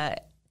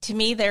 to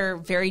me, they're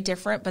very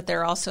different, but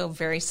they're also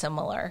very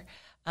similar.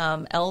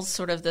 Elle's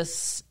sort of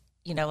this,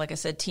 you know, like I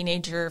said,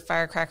 teenager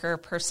firecracker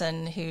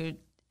person who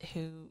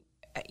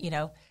you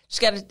know,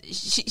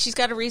 she's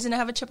got a reason to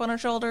have a chip on her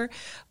shoulder,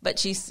 but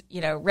she's,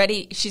 you know,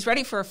 ready. She's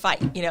ready for a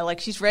fight. You know, like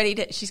she's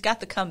got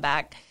the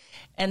comeback.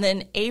 And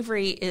then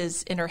Avery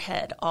is in her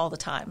head all the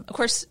time. Of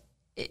course,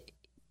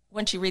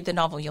 once you read the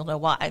novel, you'll know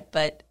why.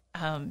 But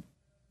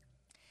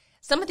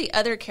some of the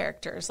other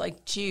characters,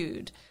 like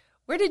Jude,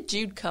 where did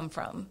Jude come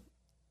from?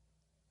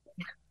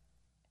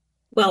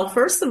 Well,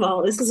 first of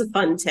all, this is a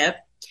fun tip.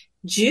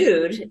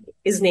 Jude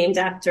is named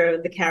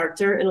after the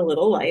character in A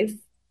Little Life.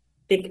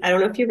 I don't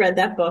know if you read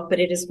that book, but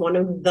it is one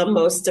of the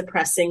most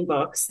depressing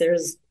books.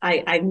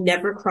 I've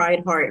never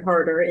cried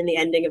harder in the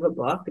ending of a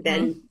book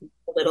than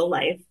A Little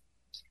Life.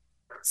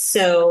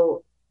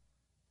 So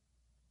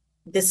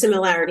the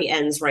similarity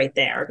ends right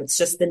there. It's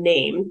just the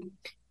name.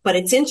 But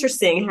it's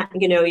interesting,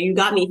 you know, you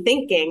got me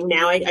thinking.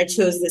 Now I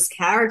chose this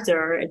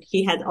character, and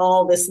he had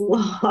all this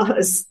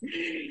loss.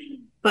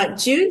 But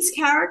Jude's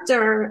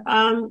character,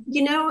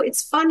 you know,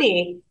 it's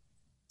funny.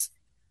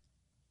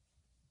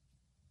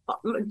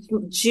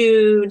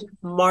 Jude,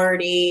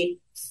 Marty,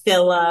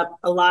 Philip,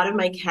 a lot of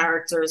my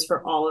characters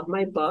for all of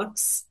my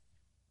books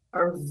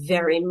are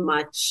very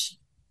much,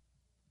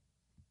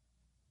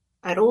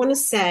 I don't want to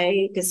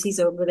say because he's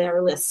over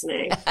there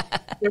listening,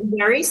 they're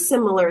very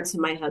similar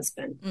to my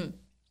husband.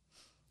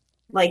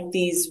 Like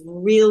these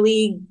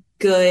really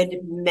good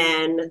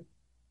men.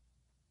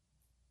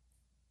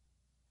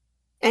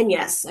 And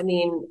yes, I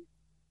mean,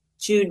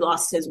 Jude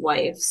lost his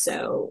wife,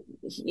 so,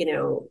 you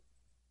know,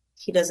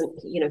 he doesn't,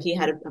 you know, he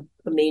had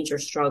a major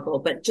struggle,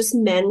 but just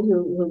men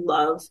who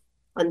love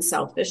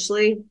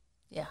unselfishly.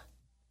 Yeah.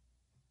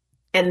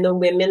 And the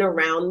women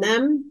around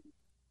them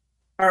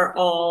are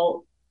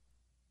all,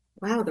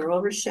 wow, they're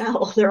all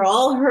Rochelle. They're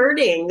all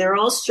hurting. They're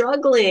all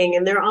struggling,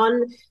 and they're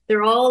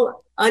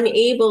all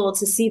unable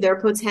to see their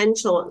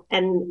potential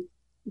and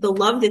the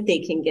love that they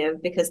can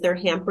give because they're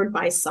hampered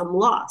by some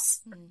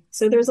loss.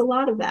 So there's a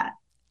lot of that.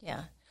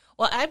 Yeah.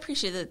 Well, I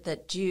appreciate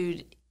that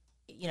Jude,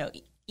 you know,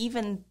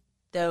 even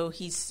though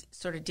he's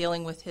sort of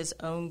dealing with his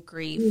own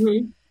grief,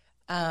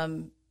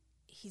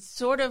 he's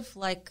sort of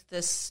like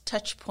this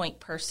touch point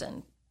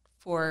person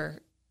for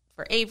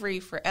Avery,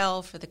 for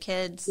Elle, for the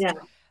kids. Yeah.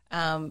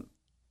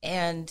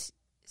 And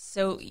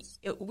so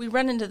we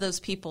run into those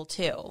people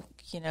too,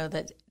 you know,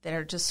 that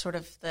are just sort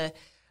of the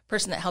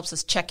person that helps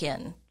us check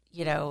in,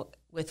 you know,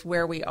 with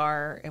where we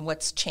are and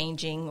what's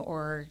changing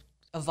or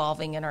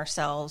evolving in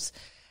ourselves.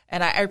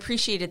 And I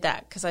appreciated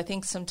that because I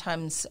think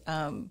sometimes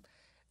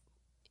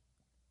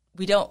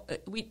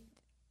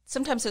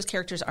sometimes those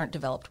characters aren't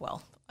developed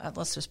well.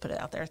 Let's just put it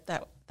out there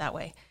that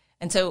way.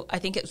 And so I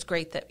think it was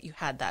great that you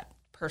had that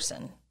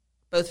person,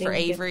 both for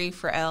Avery,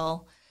 for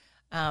Elle.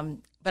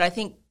 But I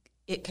think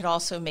it could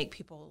also make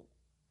people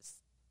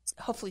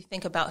hopefully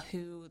think about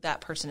who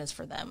that person is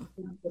for them.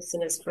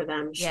 Person is for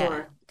them, yeah,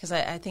 sure. Because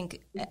I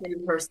think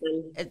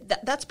person.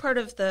 That's part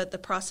of the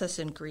process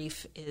in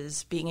grief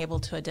is being able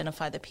to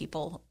identify the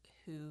people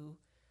who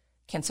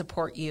can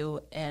support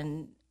you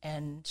and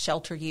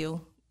shelter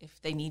you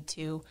if they need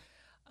to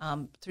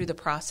through the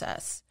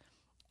process.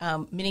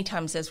 Many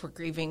times as we're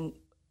grieving,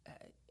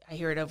 I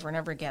hear it over and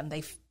over again,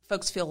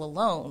 folks feel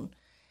alone.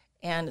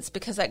 And it's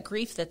because that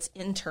grief that's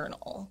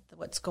internal,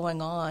 what's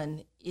going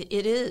on,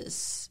 it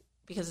is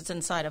because it's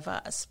inside of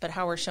us. But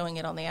how we're showing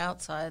it on the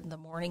outside, the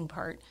mourning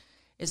part,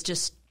 is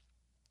just,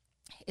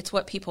 it's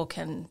what people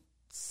can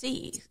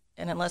see.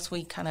 And unless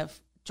we kind of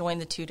join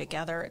the two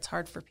together, it's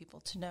hard for people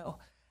to know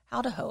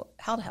how to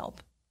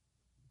help,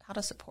 how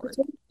to support.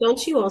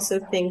 Don't you also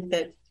think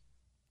that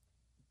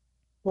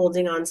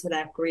holding on to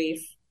that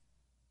grief,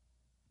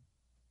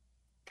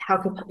 how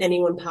could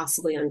anyone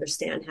possibly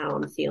understand how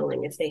I'm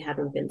feeling if they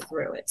haven't been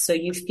through it? So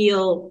you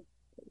feel,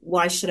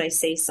 why should I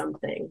say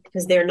something?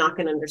 Because they're not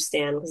going to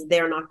understand, because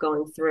they're not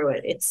going through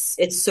it.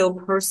 It's so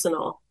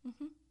personal.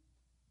 Mm-hmm.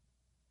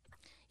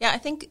 Yeah, I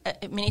think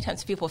many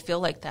times people feel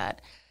like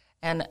that.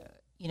 And,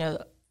 you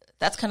know,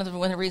 that's kind of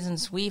one of the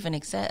reasons we even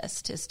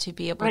exist, is to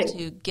be able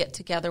to get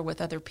together with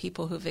other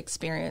people who've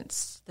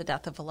experienced the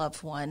death of a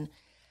loved one.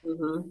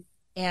 Mm-hmm.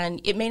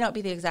 And it may not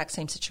be the exact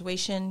same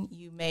situation.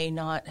 You may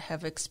not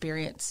have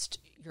experienced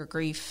your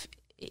grief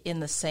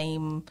in the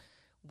same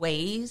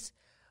ways,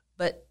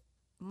 but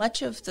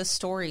much of the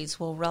stories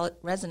will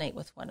resonate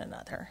with one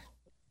another.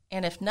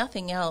 And if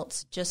nothing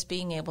else, just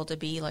being able to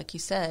be, like you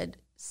said,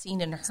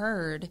 seen and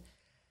heard,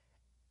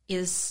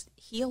 is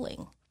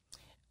healing.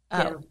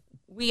 Yeah.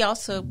 We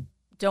also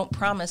don't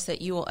promise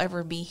that you will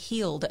ever be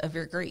healed of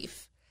your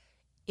grief.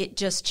 It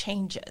just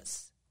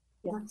changes.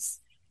 Yes.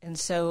 And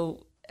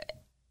so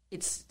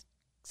it's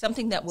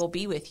something that will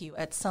be with you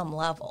at some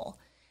level.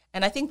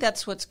 And I think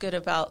that's what's good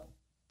about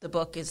the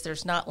book is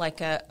there's not like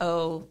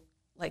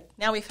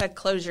now we've had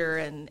closure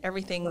and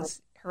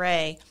everything's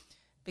hooray,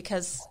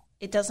 because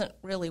it doesn't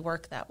really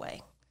work that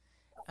way.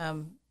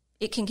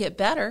 It can get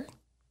better.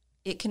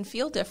 It can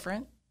feel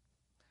different,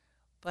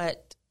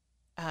 but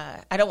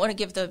I don't want to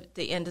give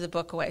the end of the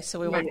book away, so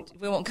we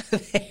won't go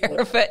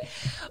there. But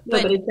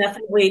it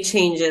definitely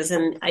changes,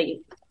 and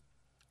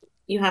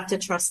you have to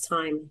trust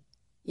time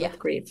with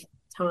grief.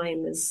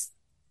 Time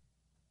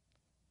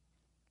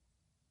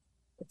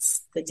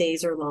the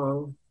days are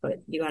long,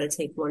 but you got to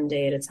take one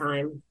day at a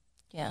time.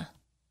 Yeah.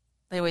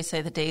 They always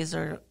say the days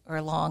are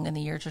long and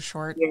the years are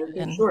short. Years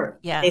are short.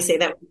 Yeah. They say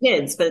that with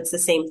kids, but it's the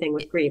same thing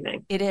with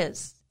grieving. It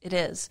is.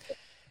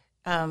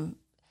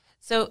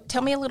 So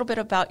tell me a little bit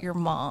about your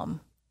mom,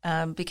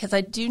 because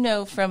I do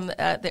know from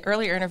the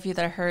earlier interview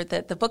that I heard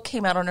that the book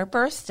came out on her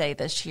birthday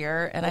this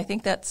year, and I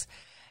think that's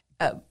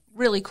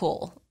really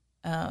cool.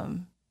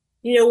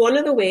 One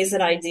of the ways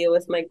that I deal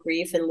with my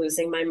grief and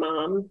losing my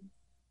mom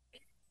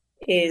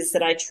is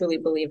that I truly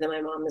believe that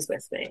my mom is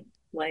with me.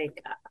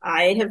 Like,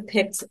 I have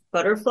picked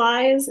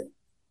butterflies,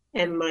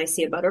 and when I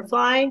see a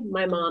butterfly,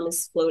 my mom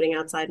is floating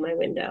outside my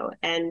window.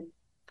 And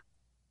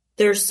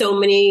there's so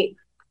many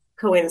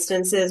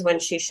coincidences when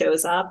she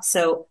shows up.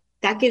 So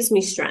that gives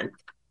me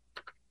strength.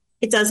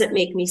 It doesn't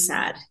make me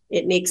sad.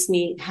 It makes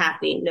me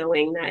happy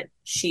knowing that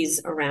she's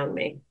around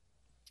me.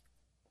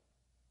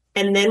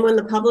 And then when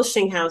the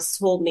publishing house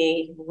told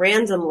me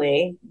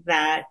randomly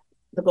that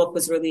the book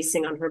was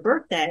releasing on her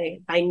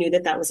birthday, I knew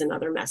that was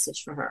another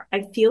message for her.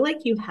 I feel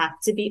like you have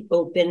to be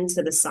open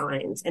to the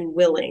signs and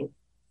willing.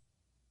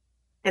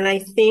 And I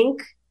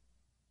think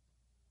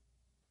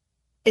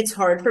it's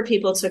hard for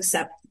people to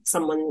accept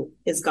someone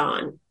is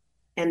gone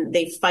and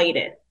they fight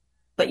it,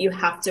 but you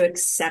have to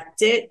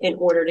accept it in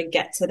order to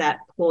get to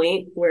that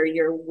point where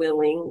you're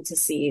willing to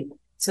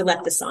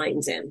let the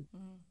signs in.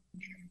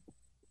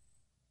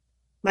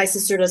 My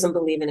sister doesn't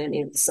believe in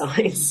any of the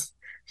signs.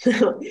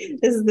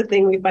 This is the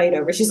thing we fight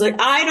over. She's like,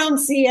 I don't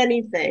see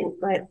anything.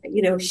 But,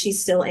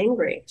 she's still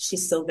angry.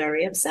 She's still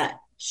very upset.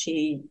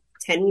 10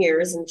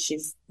 years and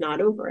she's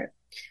not over it.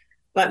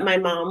 But my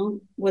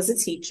mom was a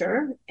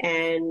teacher,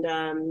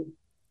 and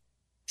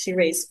she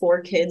raised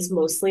 4 kids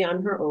mostly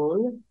on her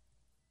own.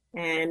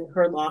 And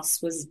her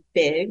loss was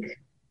big.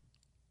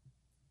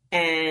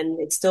 And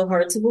it's still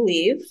hard to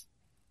believe.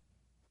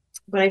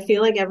 But I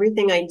feel like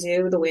everything I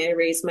do, the way I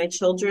raise my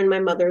children, my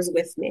mother's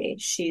with me.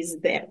 She's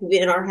there.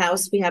 In our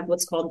house, we have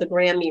what's called the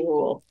Grammy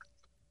rule.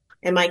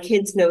 And my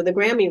kids know the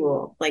Grammy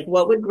rule. Like,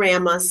 what would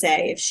grandma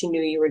say if she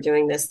knew you were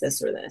doing this,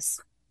 this, or this?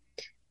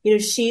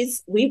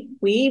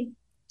 We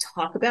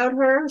talk about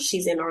her.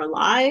 She's in our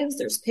lives.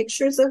 There's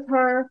pictures of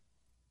her.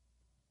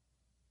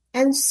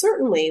 And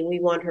certainly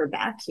we want her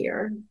back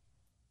here.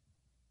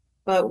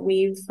 But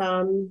we've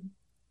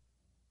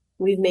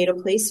made a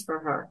place for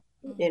her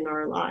in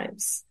our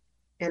lives.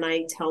 And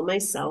I tell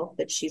myself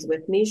that she's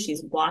with me,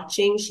 she's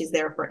watching, she's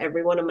there for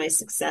every one of my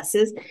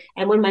successes.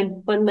 And when the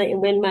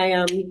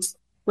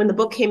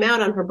book came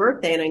out on her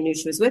birthday and I knew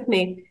she was with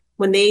me,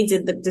 when they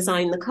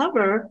designed the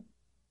cover,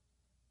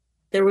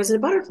 there was a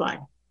butterfly.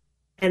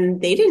 And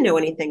they didn't know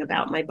anything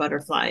about my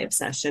butterfly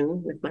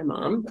obsession with my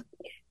mom.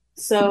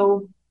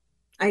 So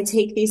I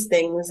take these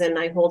things and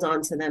I hold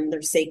on to them.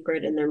 They're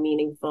sacred and they're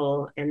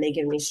meaningful, and they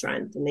give me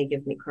strength and they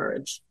give me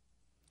courage.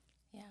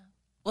 Yeah.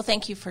 Well,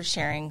 thank you for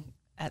sharing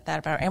that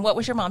about her. And what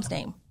was your mom's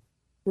name?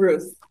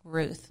 Ruth.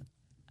 Ruth.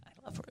 I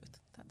love Ruth.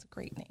 That's a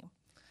great name.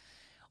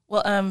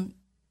 Well,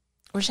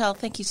 Rochelle,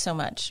 thank you so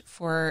much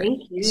for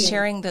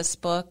sharing this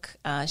book,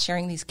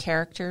 sharing these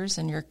characters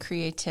and your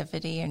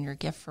creativity and your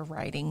gift for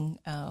writing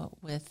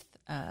with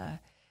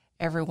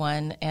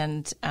everyone.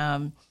 And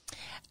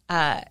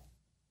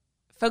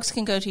folks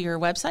can go to your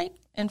website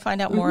and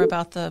find out more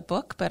about the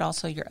book, but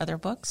also your other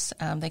books.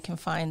 They can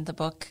find the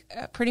book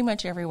pretty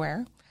much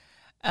everywhere.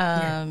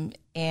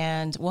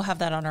 And we'll have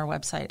that on our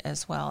website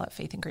as well at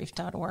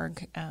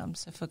faithandgrief.org.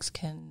 So folks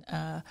can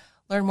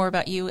learn more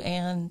about you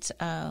and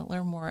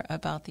learn more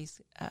about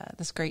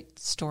this great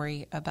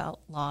story about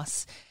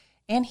loss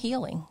and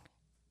healing.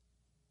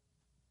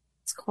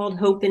 It's called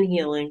Hope and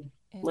Healing.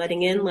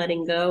 Letting in,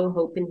 letting go,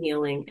 hope and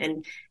healing.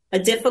 And a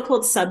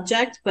difficult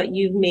subject, but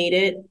you've made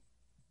it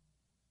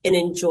an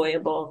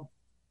enjoyable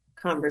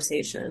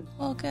conversation.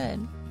 Well,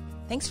 good.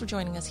 Thanks for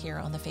joining us here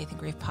on the Faith and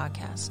Grief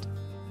podcast.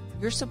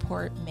 Your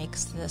support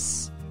makes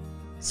this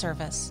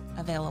service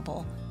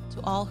available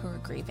to all who are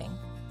grieving.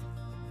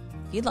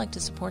 If you'd like to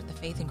support the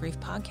Faith and Grief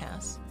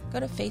podcast, go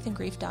to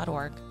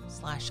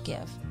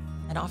faithandgrief.org/give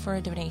and offer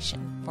a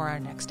donation for our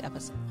next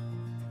episode.